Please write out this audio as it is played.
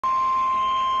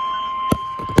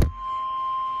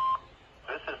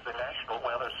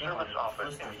Service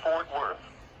Office in Fort Worth.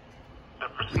 The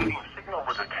preceding signal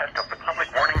was a test of the public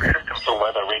warning system for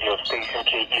weather radio station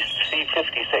KEAST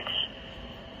C56.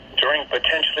 During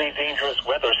potentially dangerous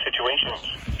weather situations,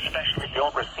 specially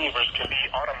built receivers can be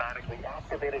automatically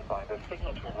activated by the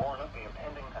signal to warn of the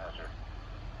impending hazard.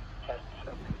 Tests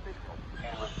of the signal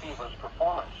and receiver's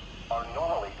performance are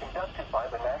normally conducted by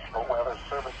the National Weather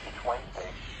Service each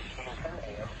Wednesday between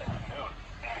 10 a.m. and noon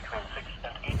and between 6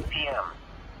 and 8 p.m.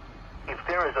 If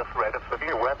there is a threat of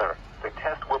severe weather, the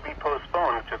test will be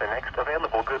postponed to the next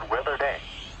available good weather day.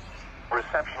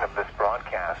 Reception of this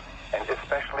broadcast, and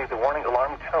especially the warning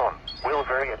alarm tone, will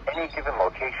vary at any given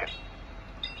location.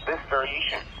 This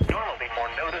variation, normally more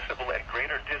noticeable at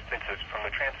greater distances from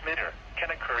the transmitter, can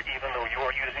occur even though you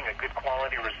are using a good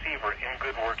quality receiver in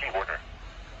good working order.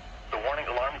 The warning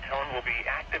alarm tone will be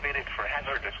activated for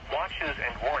hazardous watches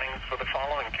and warnings for the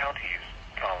following counties: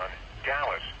 Collin,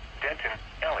 Dallas, Denton,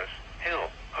 Ellis,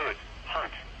 Hill, Hood,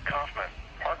 Hunt, Kaufman,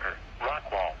 Parker,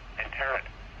 Rockwall, and Tarrant.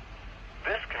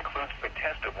 This concludes the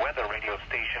test of weather radio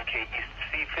station KEAST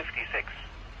C56.